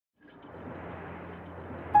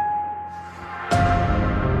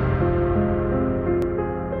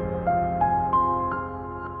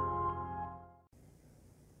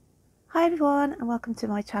Hi everyone, and welcome to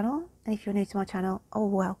my channel, and if you're new to my channel,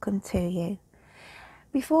 welcome to you.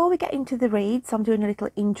 Before we get into the reads, I'm doing a little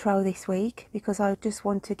intro this week because I just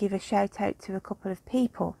want to give a shout out to a couple of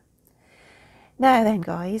people. Now then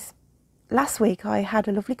guys, last week I had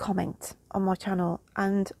a lovely comment on my channel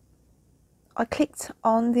and I clicked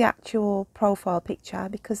on the actual profile picture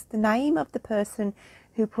because the name of the person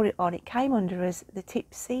who put it on, it came under as the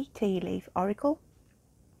Tipsy Tea Oracle.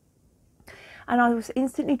 And I was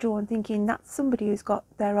instantly drawn thinking that's somebody who's got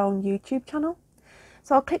their own YouTube channel.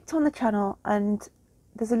 So I clicked on the channel and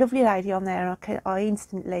there's a lovely lady on there, and I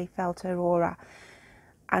instantly felt her aura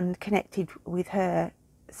and connected with her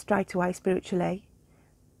straight away spiritually.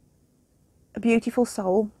 A beautiful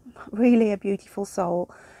soul, really a beautiful soul.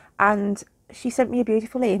 And she sent me a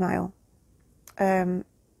beautiful email. And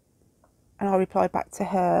I replied back to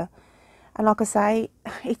her. And like I say,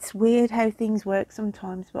 it's weird how things work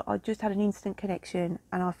sometimes, but I just had an instant connection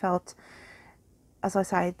and I felt, as I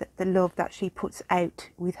say, that the love that she puts out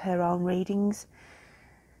with her own readings.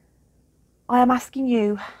 I am asking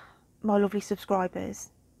you, my lovely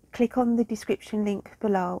subscribers, click on the description link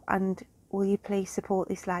below and will you please support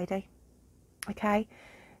this lady? Okay,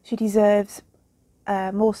 she deserves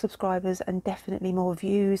more subscribers and definitely more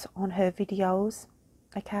views on her videos.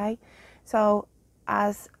 Okay, so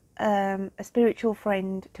as a spiritual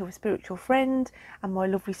friend to a spiritual friend and my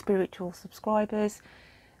lovely spiritual subscribers,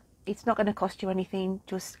 it's not going to cost you anything.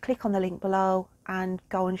 Just click on the link below and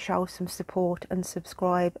go and show some support and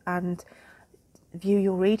subscribe and view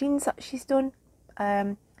your readings that she's done.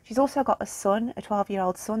 She's also got a son, a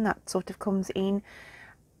 12-year-old son that sort of comes in,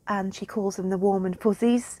 and she calls them the warm and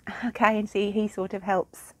fuzzies. Okay, and see, he sort of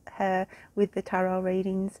helps her with the tarot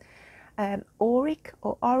readings. Auric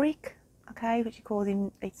or Auric, okay, but she calls him,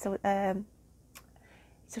 it's a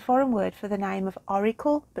foreign word for the name of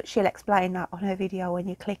Oracle, but she'll explain that on her video when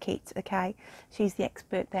you click it. Okay, she's the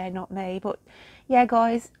expert there, not me. But yeah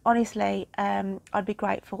guys, honestly, I'd be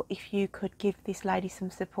grateful if you could give this lady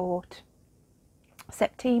some support.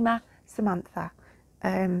 Septima Samantha,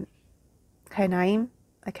 her name,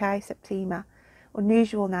 okay, Septima,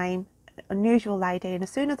 unusual name, unusual lady. And as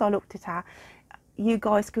soon as I looked at her, you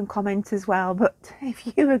guys can comment as well, but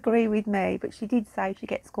if you agree with me, but she did say she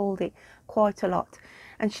gets called it quite a lot,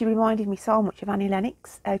 and she reminded me so much of Annie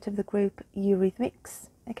Lennox out of the group Eurythmics.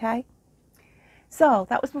 Okay, so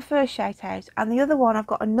that was my first shout out, and the other one, I've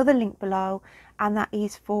got another link below, and that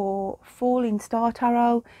is for Falling Star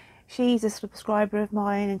Tarot. She's a subscriber of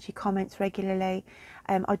mine and she comments regularly.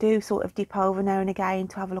 I do sort of dip over now and again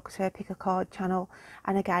to have a look at her pick a card channel,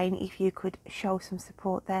 and again, if you could show some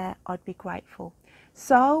support there, I'd be grateful.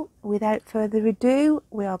 So without further ado,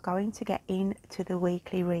 we are going to get into the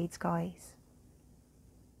weekly reads, guys.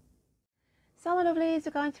 So my lovelies,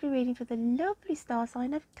 we're going to be reading for the lovely star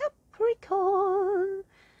sign of Capricorn.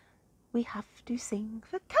 We have to sing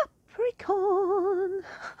for Capricorn.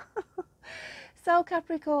 So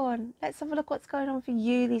Capricorn, let's have a look what's going on for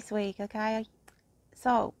you this week. Okay,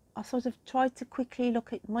 so I sort of tried to quickly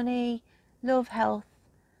look at money, love, health,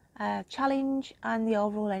 challenge and the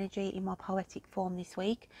overall energy in my poetic form this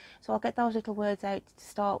week. So I'll get those little words out to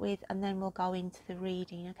start with and then we'll go into the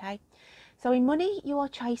reading. Okay, so in money, you are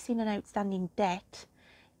chasing an outstanding debt.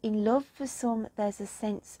 In love, for some, there's a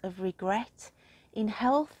sense of regret. In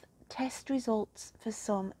health, test results, for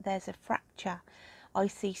some, there's a fracture. I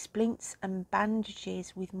see splints and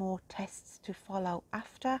bandages with more tests to follow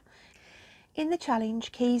after. In the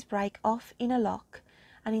challenge, keys break off in a lock,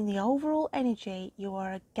 and in the overall energy, you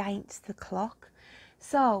are against the clock.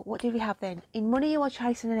 So what do we have then? In money, you are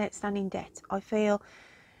chasing an outstanding debt. I feel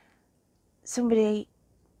somebody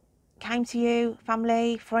came to you,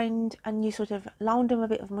 family, friend, and you sort of loaned them a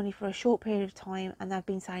bit of money for a short period of time, and they've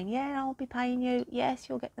been saying, yeah, I'll be paying you, yes,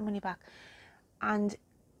 you'll get the money back. And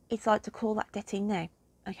it's like to call that debt in now.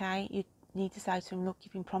 Okay, you need to say to them, look,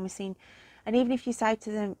 you've been promising. And even if you say to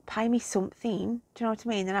them, pay me something, do you know what I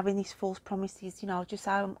mean? Then having these false promises, you know, just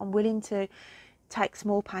say, I'm willing to take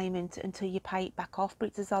small payment until you pay it back off. But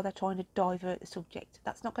it's as though they're trying to divert the subject.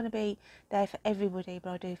 That's not going to be there for everybody, but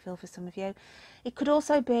I do feel for some of you. It could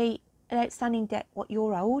also be an outstanding debt, what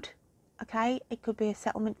you're owed. Okay, it could be a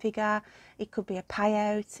settlement figure, it could be a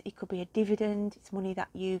payout, it could be a dividend. It's money that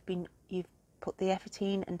you've put the effort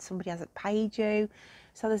in and somebody hasn't paid you.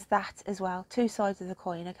 So there's that as well, two sides of the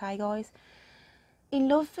coin. Okay guys, in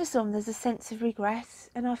love, for some, there's a sense of regret,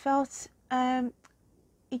 and I felt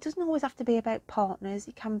it doesn't always have to be about partners.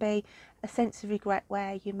 It can be a sense of regret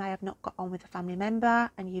where you may have not got on with a family member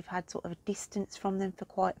and you've had sort of a distance from them for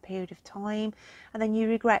quite a period of time, and then you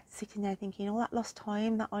regret sitting there thinking, oh, that lost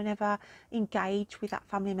time, that I never engaged with that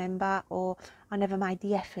family member, or I never made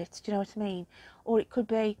the effort. Do you know what I mean? Or it could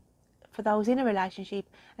be, for those in a relationship,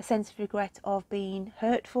 a sense of regret of being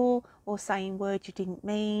hurtful or saying words you didn't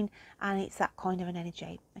mean, and it's that kind of an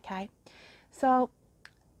energy. Okay, so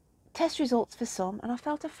test results for some, and I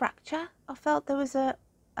felt a fracture. I felt there was a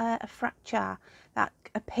fracture that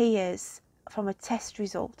appears from a test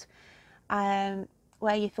result,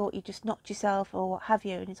 where you thought you just knocked yourself or what have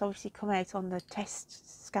you, and it's obviously come out on the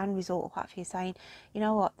test scan result or what have you, saying, you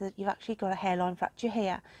know what, that you've actually got a hairline fracture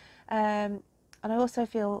here. And I also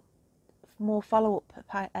feel more follow-up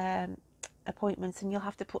appointments, and you'll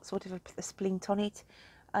have to put sort of a splint on it.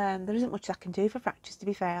 There isn't much I can do for fractures, to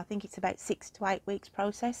be fair. I think it's about 6 to 8 weeks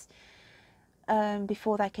process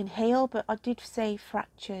before they can heal, but I did see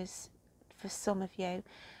fractures for some of you,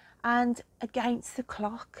 and against the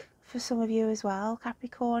clock for some of you as well,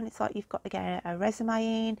 Capricorn. It's like you've got to get a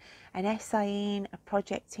resume in, an essay in, a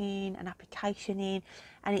project in, an application in,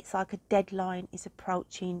 and it's like a deadline is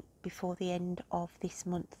approaching before the end of this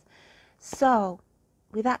month. So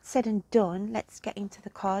with that said and done, let's get into the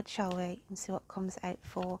card, shall we, and see what comes out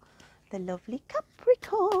for the lovely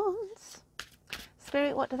Capricorns.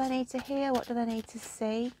 Spirit, what do they need to hear? What do they need to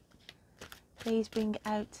see? Please bring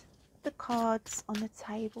out the cards on the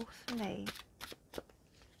table for me.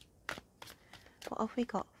 What have we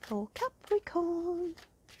got for Capricorn?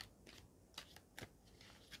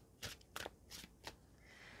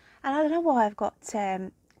 And I don't know why I've got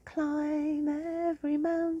climb every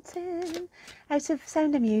mountain out of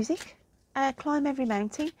Sound of Music. Climb every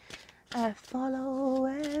mountain, follow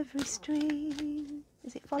every stream.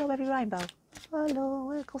 Is it follow every rainbow?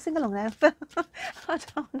 Follow, I'll sing along now. I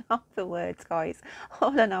don't know the words, guys.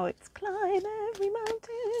 All I know, it's climb every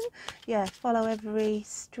mountain. Yeah, follow every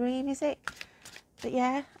stream, is it? But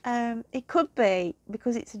yeah, it could be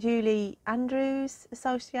because it's a Julie Andrews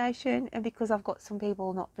association, and because I've got some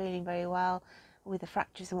people not feeling very well with the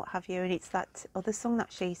fractures and what have you, and it's that other song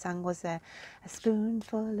that she sang was a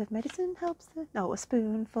spoonful of medicine helps the, no, a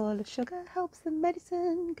spoonful of sugar helps the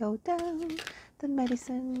medicine go down, the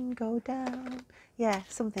medicine go down. Yeah,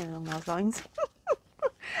 something along those lines.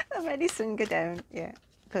 The medicine go down, yeah.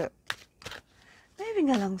 But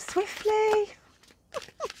moving along swiftly.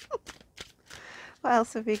 What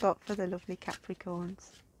else have we got for the lovely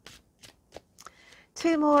Capricorns?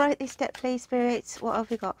 2 more at this step, please, spirits. What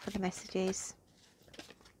have we got for the messages?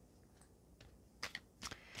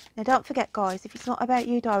 Now, don't forget, guys, if it's not about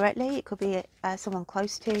you directly, it could be someone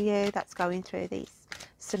close to you that's going through these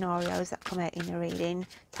scenarios that come out in the reading.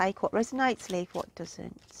 Take what resonates, leave what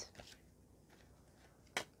doesn't.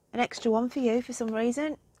 An extra one for you for some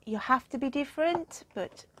reason. You have to be different,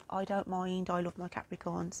 but I don't mind. I love my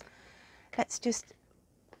Capricorns. Let's just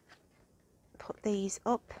put these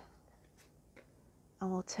up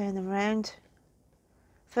and we'll turn them around.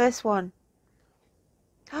 First one.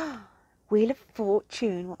 Wheel of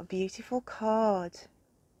Fortune. What a beautiful card.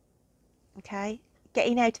 Okay.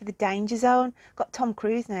 Getting out of the danger zone. Got Tom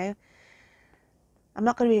Cruise now. I'm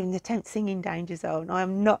not going to even attempt singing Danger Zone. I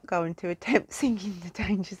am not going to attempt singing the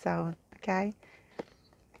Danger Zone. Okay.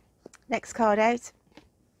 Next card out.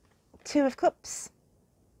 2 of Cups.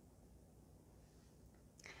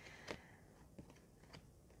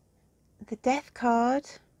 The Death card,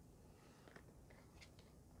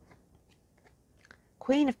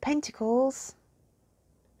 Queen of Pentacles.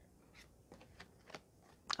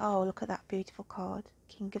 Oh, look at that beautiful card,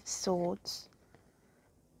 King of Swords.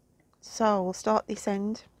 So we'll start this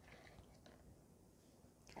end.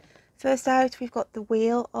 First out, we've got the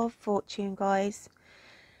Wheel of Fortune, guys.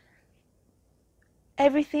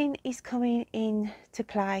 Everything is coming into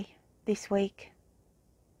play this week.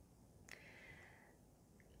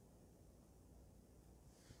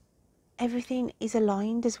 Everything is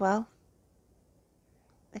aligned as well.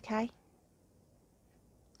 Okay.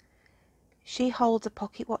 She holds a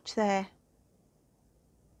pocket watch there.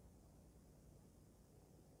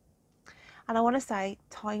 And I want to say,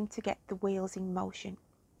 time to get the wheels in motion.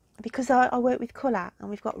 Because I work with colour, and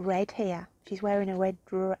we've got red here. She's wearing a red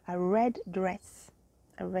dress.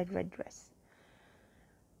 A red dress.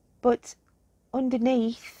 But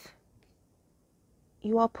underneath,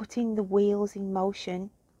 you are putting the wheels in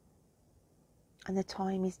motion. And the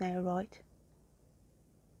time is now right.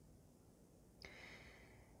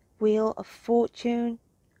 Wheel of Fortune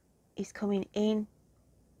is coming in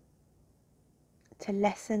to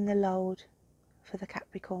lessen the load for the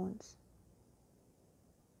Capricorns.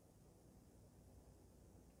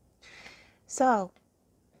 So,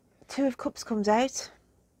 Two of Cups comes out.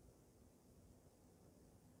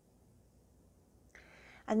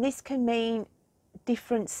 And this can mean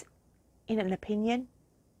difference in an opinion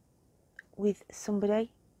with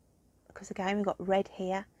somebody. Because again, we've got red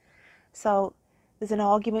here. So, there's an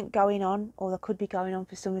argument going on, or there could be going on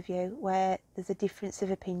for some of you, where there's a difference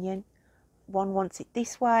of opinion. One wants it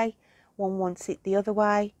this way, one wants it the other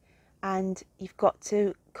way, and you've got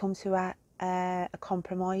to come to a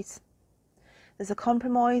compromise. There's a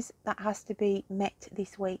compromise that has to be met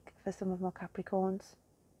this week for some of my Capricorns.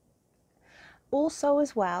 Also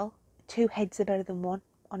as well, two heads are better than one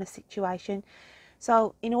on a situation.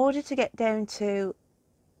 So in order to get down to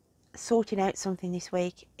sorting out something this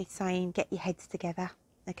week, it's saying get your heads together,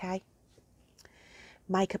 okay?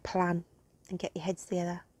 Make a plan and get your heads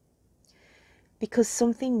together. Because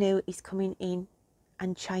something new is coming in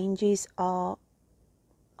and changes are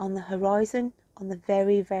on the horizon, on the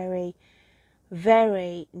very, very,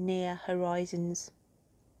 very near horizons.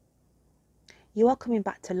 You are coming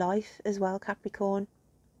back to life as well, Capricorn.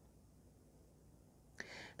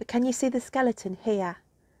 But can you see the skeleton here?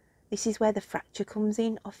 This is where the fracture comes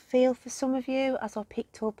in. I feel for some of you, as I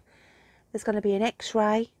picked up, there's going to be an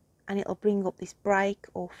X-ray and it'll bring up this break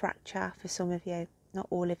or fracture for some of you. Not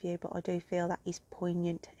all of you, but I do feel that is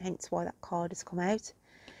poignant, hence why that card has come out.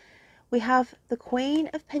 We have the Queen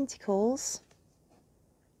of Pentacles.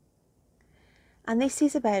 And this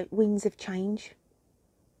is about winds of change.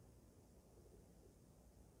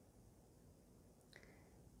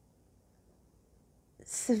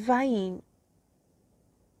 Surveying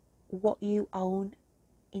what you own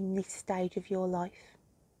in this stage of your life.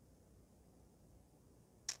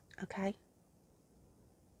 Okay?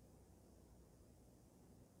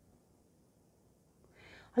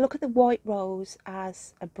 I look at the white rose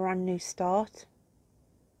as a brand new start.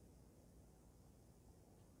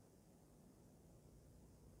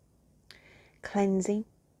 Cleansing.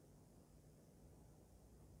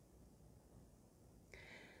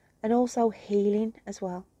 And also healing as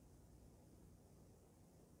well.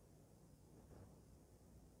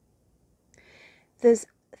 There's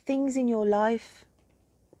things in your life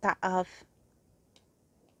that have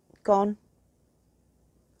gone,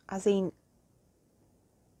 as in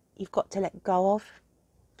you've got to let go of,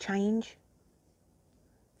 change,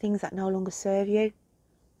 things that no longer serve you.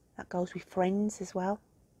 That goes with friends as well,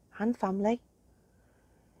 and family.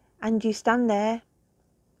 And you stand there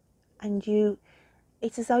and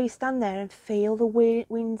it's as though you stand there and feel the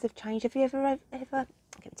winds of change. Have you ever, get my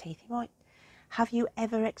teeth in right? Have you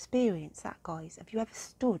ever experienced that, guys? Have you ever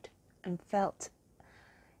stood and felt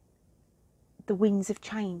the winds of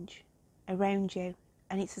change around you?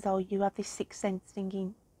 And it's as though you have this sixth sense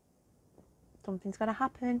thinking, something's going to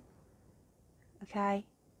happen. Okay?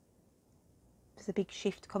 There's a big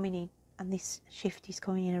shift coming in. And this shift is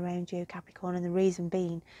coming in around you, Capricorn. And the reason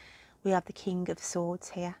being, we have the King of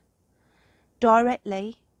Swords here.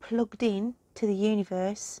 Directly plugged in to the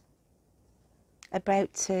universe,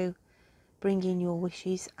 about to bring in your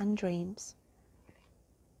wishes and dreams.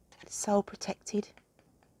 So protected,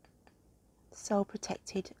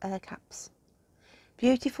 Caps.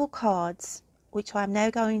 Beautiful cards, which I am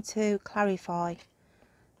now going to clarify.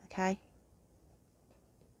 Okay.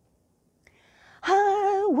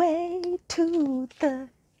 Highway to the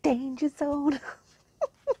danger zone.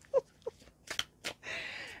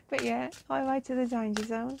 But yeah, highway to the danger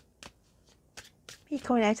zone. You're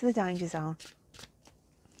coming out of the danger zone.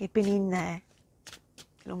 You've been in there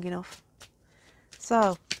long enough.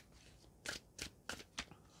 So,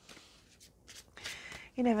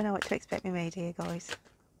 you never know what to expect with me, dear guys.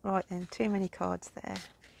 Right then, too many cards there.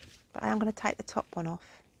 But I am going to take the top one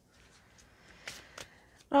off.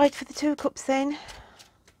 Right, for the Two of Cups then.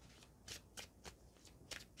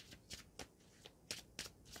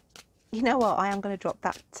 You know what, I am going to drop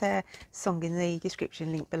that song in the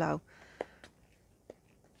description link below.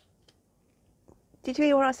 Did you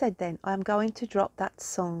hear what I said then? I'm going to drop that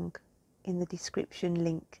song in the description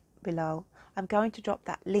link below. I'm going to drop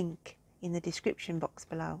that link in the description box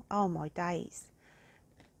below. Oh my days.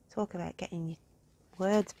 Talk about getting your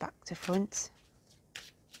words back to front.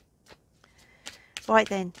 Right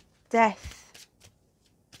then, Death.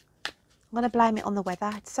 I'm going to blame it on the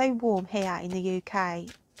weather. It's so warm here in the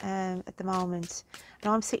UK at the moment.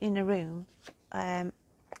 And I'm sitting in a room and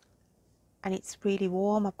it's really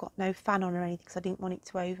warm. I've got no fan on or anything because I didn't want it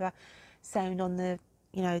to over sound on the,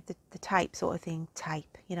 you know, the tape sort of thing.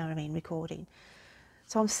 Tape, you know what I mean, recording.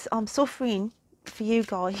 So I'm suffering for you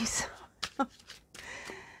guys.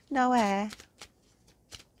 No air.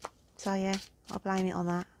 So yeah, I'll blame it on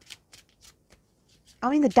that.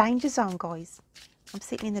 I'm in the danger zone, guys. I'm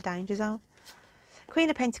sitting in the danger zone. Queen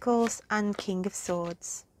of Pentacles and King of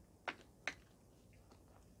Swords.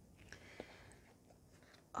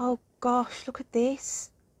 Oh gosh, look at this.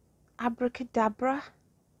 Abracadabra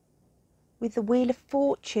with the Wheel of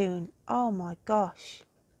Fortune. Oh my gosh.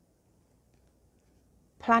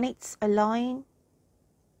 Planets align.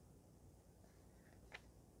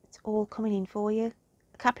 It's all coming in for you.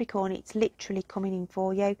 Capricorn, it's literally coming in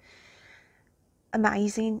for you.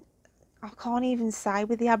 Amazing. I can't even say,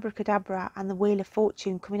 with the Abracadabra and the Wheel of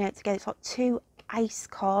Fortune coming out together. It's like two ace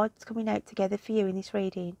cards coming out together for you in this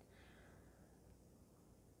reading.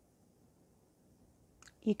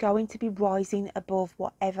 You're going to be rising above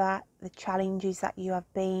whatever the challenges that you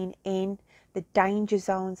have been in, the danger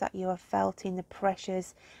zones that you have felt in, the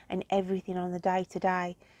pressures and everything on the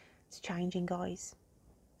day-to-day. It's changing, guys.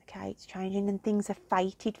 Okay, it's changing, and things are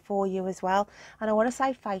fated for you as well. And I want to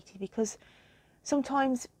say fated because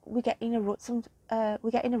sometimes we get in a rut.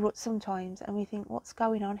 Sometimes, and we think, what's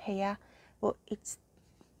going on here? But it's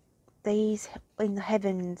these in the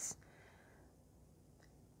heavens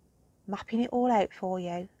mapping it all out for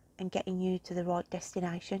you and getting you to the right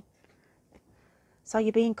destination. So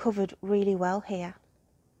you're being covered really well here.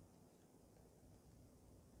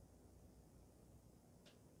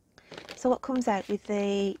 So what comes out with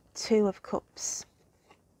the Two of Cups?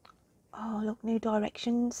 Oh, look, new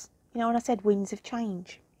directions. You know, when I said winds of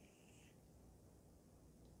change.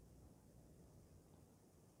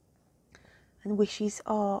 And wishes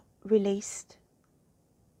are released.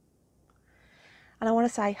 And I want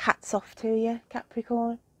to say hats off to you,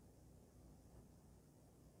 Capricorn.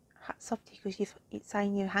 Hats off to you, because it's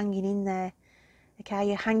saying you're hanging in there. Okay,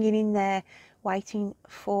 you're hanging in there, waiting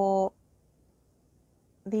for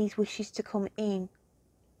these wishes to come in,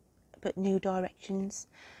 but new directions.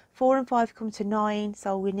 4 and 5 come to 9,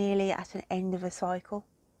 so we're nearly at an end of a cycle.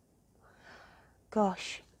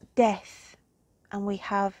 Gosh, death, and we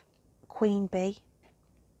have Queen Bee.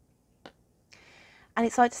 And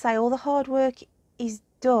it's like to say all the hard work is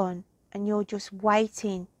done and you're just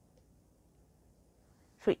waiting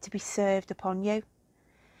for it to be served upon you.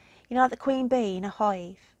 You know, like the queen bee in a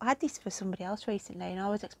hive. I had this for somebody else recently, and I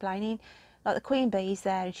was explaining, like, the queen bee is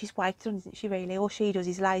there and she's waiting, isn't she, really? All she does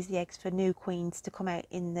is lays the eggs for new queens to come out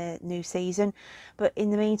in the new season. But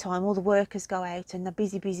in the meantime, all the workers go out and they're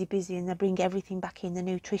busy, and they bring everything back in, the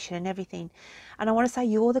nutrition and everything. And I want to say,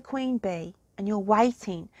 you're the queen bee, and you're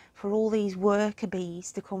waiting for all these worker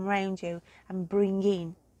bees to come around you and bring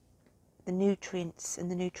in the nutrients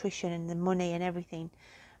and the nutrition and the money and everything.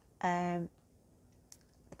 The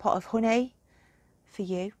pot of honey for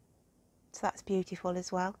you, so that's beautiful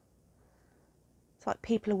as well. It's like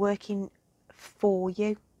people are working for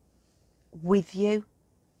you, with you,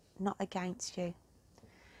 not against you.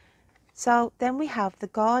 So then we have the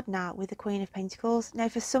Gardener with the Queen of Pentacles. Now,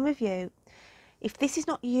 for some of you, if this is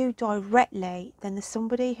not you directly, then there's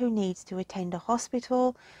somebody who needs to attend a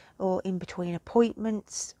hospital or in between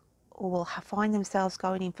appointments, or will find themselves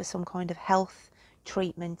going in for some kind of health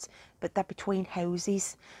treatment, but they're between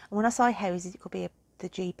houses. And when I say houses, it could be the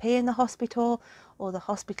GP in the hospital or the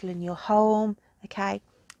hospital in your home, okay?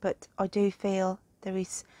 But I do feel there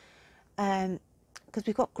is, because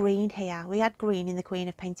we've got green here. We had green in the Queen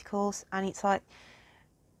of Pentacles, and it's like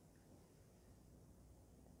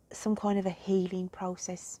some kind of a healing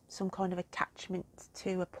process, some kind of attachment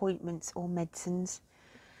to appointments or medicines.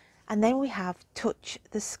 And then we have Touch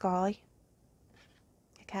the Sky,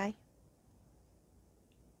 okay?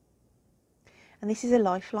 And this is a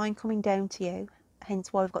lifeline coming down to you,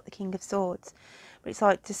 hence why we've got the King of Swords. But it's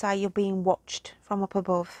like to say you're being watched from up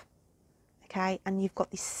above, okay? And you've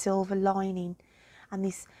got this silver lining and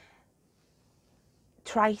this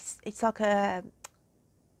trace. It's like a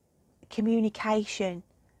communication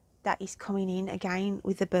that is coming in again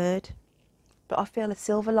with the bird. But I feel a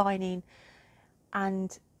silver lining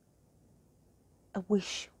and a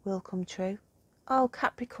wish will come true. Oh,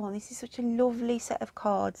 Capricorn, this is such a lovely set of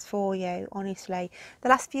cards for you, honestly. The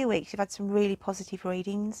last few weeks you've had some really positive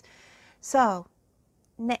readings. So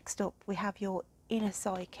next up we have your inner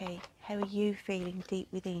psyche. How are you feeling deep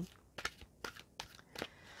within?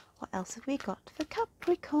 What else have we got for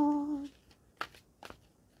Capricorn?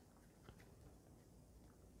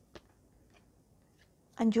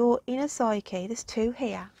 And your inner psyche, there's two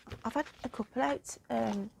here. I've had a couple out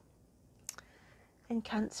in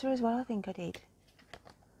Cancer as well, I think I did.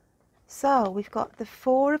 So we've got the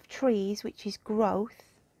Four of Trees, which is growth,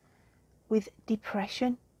 with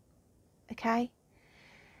depression, okay?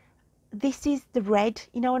 This is the red.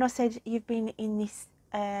 You know when I said you've been in this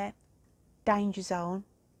danger zone,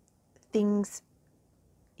 things,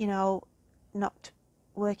 you know, not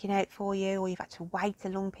working out for you, or you've had to wait a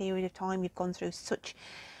long period of time, you've gone through such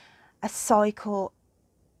a cycle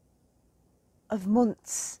of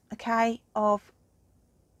months, okay, of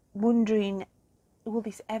wondering, will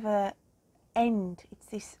this ever end? It's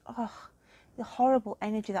this, the horrible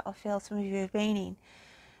energy that I feel some of you have been in.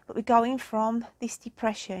 But we're going from this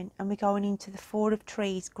depression and we're going into the Four of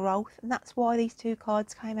Trees, growth. And that's why these two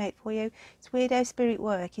cards came out for you. It's weird how spirit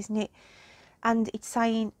work, isn't it? And it's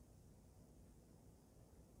saying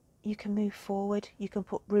you can move forward. You can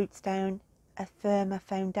put roots down, a firmer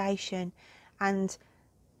foundation. And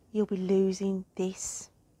you'll be losing this.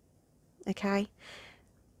 Okay?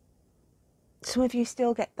 Some of you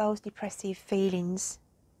still get those depressive feelings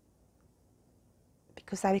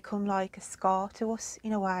because they become like a scar to us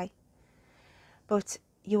in a way. But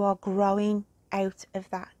you are growing out of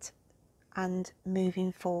that and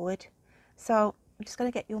moving forward. So I'm just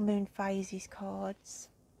going to get your moon phases cards.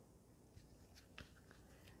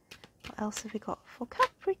 What else have we got for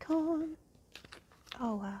Capricorn?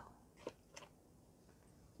 Oh wow.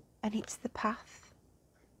 And it's the path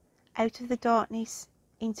out of the darkness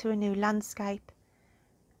into a new landscape.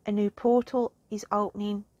 A new portal is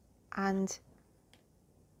opening, and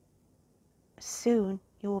soon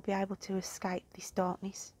you will be able to escape this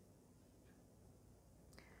darkness.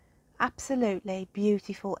 Absolutely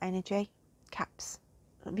beautiful energy, Caps.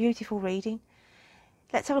 Beautiful reading.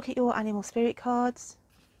 Let's have a look at your animal spirit cards.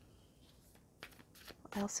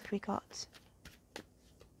 What else have we got?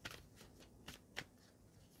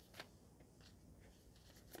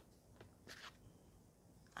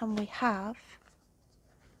 And we have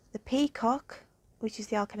the peacock, which is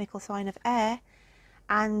the alchemical sign of air,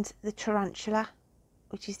 and the tarantula,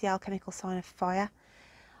 which is the alchemical sign of fire.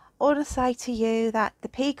 I want to say to you that the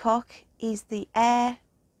peacock is the air,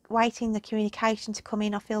 waiting the communication to come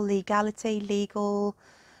in. I feel legality, legal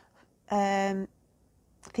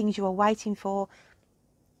things you are waiting for.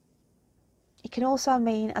 It can also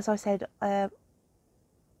mean, as I said,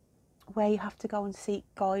 where you have to go and seek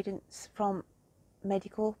guidance from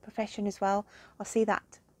medical profession as well. I see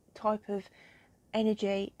that type of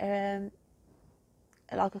energy,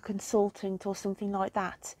 like a consultant or something like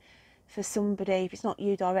that for somebody. If it's not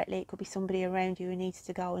you directly, it could be somebody around you who needs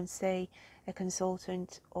to go and see a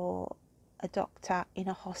consultant or a doctor in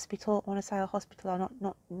a hospital. I want to say a hospital,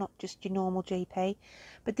 not just your normal GP.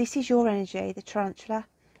 But this is your energy, the tarantula,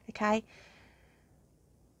 okay?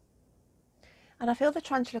 And I feel the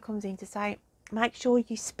tarantula comes in to say, make sure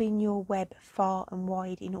you spin your web far and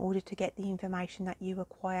wide in order to get the information that you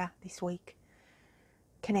acquire this week.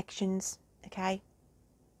 Connections, okay?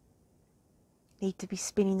 Need to be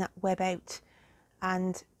spinning that web out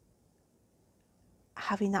and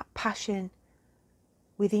having that passion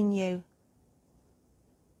within you.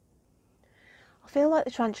 I feel like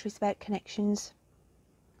the tarantula is about connections,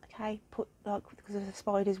 okay? Put like because of the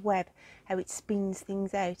spider's web, how it spins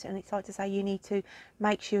things out, and it's like to say you need to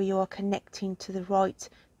make sure you are connecting to the right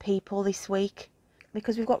people this week,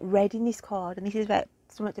 because we've got red in this card, and this is about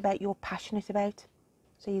something about you're passionate about.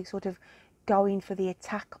 So you sort of going for the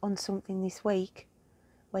attack on something this week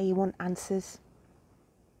where you want answers.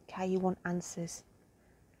 Okay, you want answers.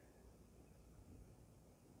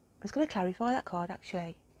 I'm just going to clarify that card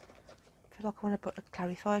actually. I feel like I want to put a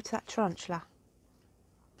clarifier to that tarantula.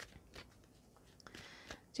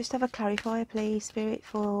 Just have a clarifier please, Spirit,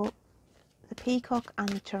 for the peacock and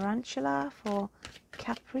the tarantula for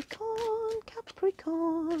Capricorn,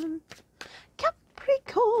 Capricorn,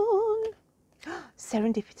 Capricorn.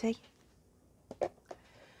 Serendipity.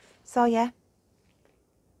 So yeah,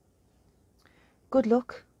 good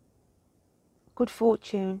luck, good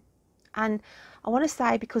fortune. And I want to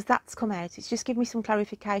say, because that's come out, it's just given me some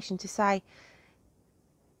clarification to say,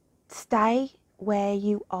 stay where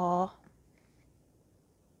you are.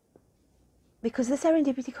 Because the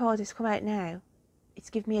serendipity card has come out now,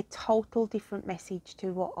 it's given me a total different message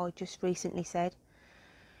to what I just recently said.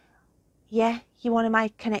 Yeah, you want to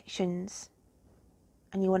make connections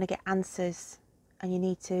and you want to get answers and you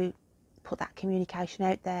need to put that communication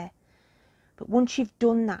out there. But once you've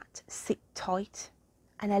done that, sit tight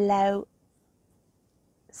and allow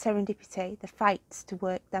serendipity, the fates, to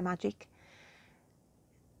work their magic.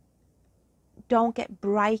 Don't get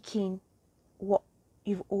breaking what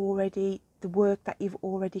you've already, the work that you've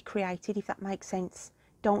already created, if that makes sense.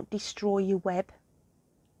 Don't destroy your web,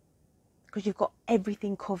 because you've got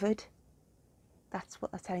everything covered. That's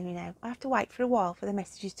what they're telling me now. I have to wait for a while for the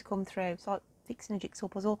messages to come through. It's like fixing a jigsaw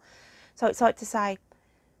puzzle. So it's like to say,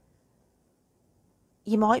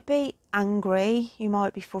 you might be angry, you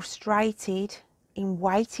might be frustrated in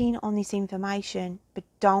waiting on this information, but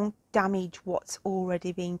don't damage what's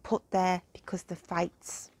already being put there, because the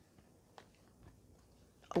fates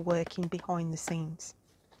are working behind the scenes.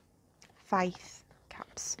 Faith,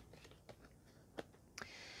 caps.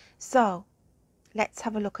 So let's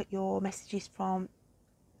have a look at your messages from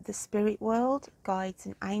the spirit world, guides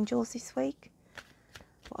and angels this week.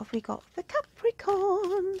 What have we got for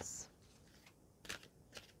Capricorns?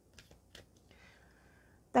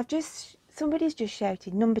 Somebody's just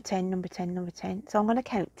shouted number 10, number 10, number 10. So I'm going to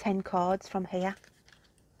count 10 cards from here.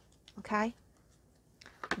 Okay.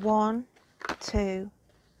 1, 2,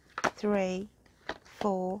 3,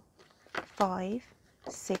 4, 5,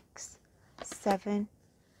 6, 7,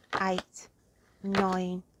 8,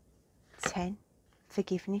 9, 10.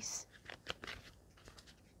 Forgiveness.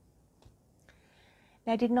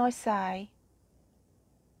 Now, didn't I say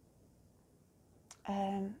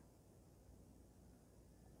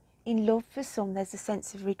in love, for some there's a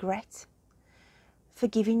sense of regret,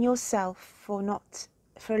 forgiving yourself for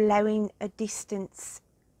allowing a distance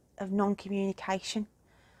of non-communication.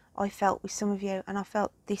 I felt with some of you, and I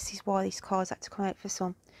felt this is why these cards had to come out for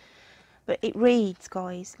some. But it reads,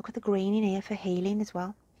 guys, look at the green in here for healing as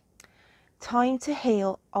well. Time to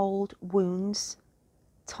heal old wounds.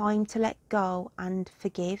 Time to let go and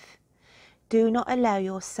forgive. Do not allow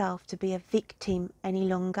yourself to be a victim any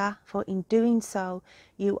longer, for in doing so,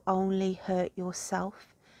 you only hurt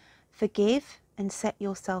yourself. Forgive and set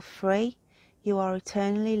yourself free. You are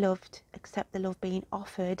eternally loved. Accept the love being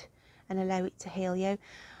offered and allow it to heal you.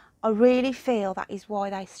 I really feel that is why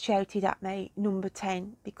they shouted at me number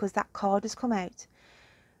 10, because that card has come out.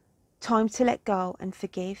 Time to let go and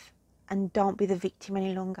forgive, and don't be the victim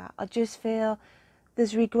any longer. I just feel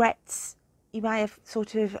there's regrets. You may have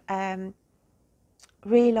sort of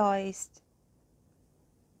realised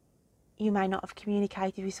you may not have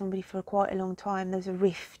communicated with somebody for quite a long time. There's a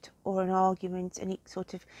rift or an argument, and it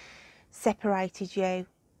sort of separated you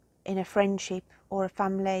in a friendship or a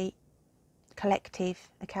family collective,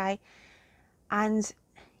 okay? And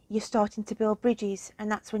you're starting to build bridges,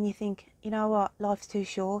 and that's when you think, you know what, life's too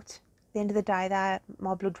short. At the end of the day, they're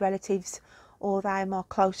my blood relatives or they're my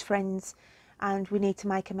close friends, and we need to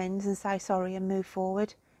make amends and say sorry and move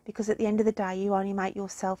forward, because at the end of the day you only make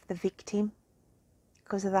yourself the victim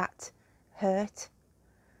because of that hurt,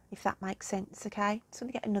 if that makes sense. Okay, so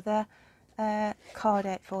I'm going to get another card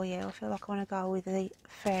out for you. I feel like I want to go with the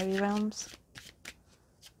fairy realms.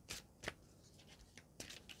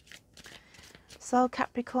 So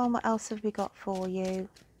Capricorn, what else have we got for you?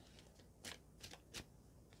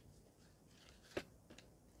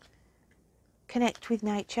 Connect with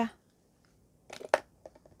nature.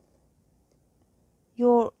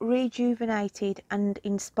 You're rejuvenated and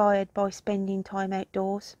inspired by spending time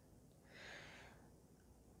outdoors.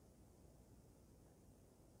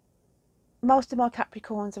 Most of my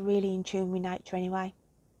Capricorns are really in tune with nature anyway.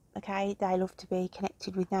 Okay, they love to be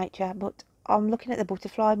connected with nature, but I'm looking at the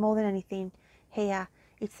butterfly more than anything here.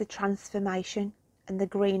 It's the transformation and the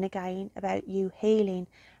green again about you healing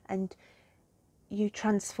and you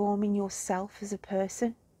transforming yourself as a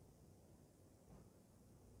person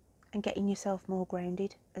and getting yourself more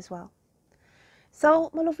grounded as well. So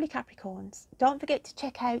my lovely Capricorns, don't forget to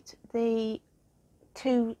check out the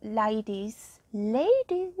two ladies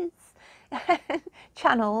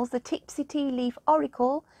channels, the Tipsy Tea Leaf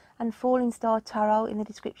Oracle and Falling Star Tarot, in the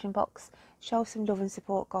description box. Show some love and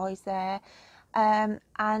support, guys, there.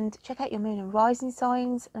 And check out your moon and rising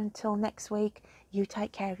signs. Until next week, you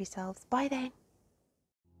take care of yourselves. Bye then.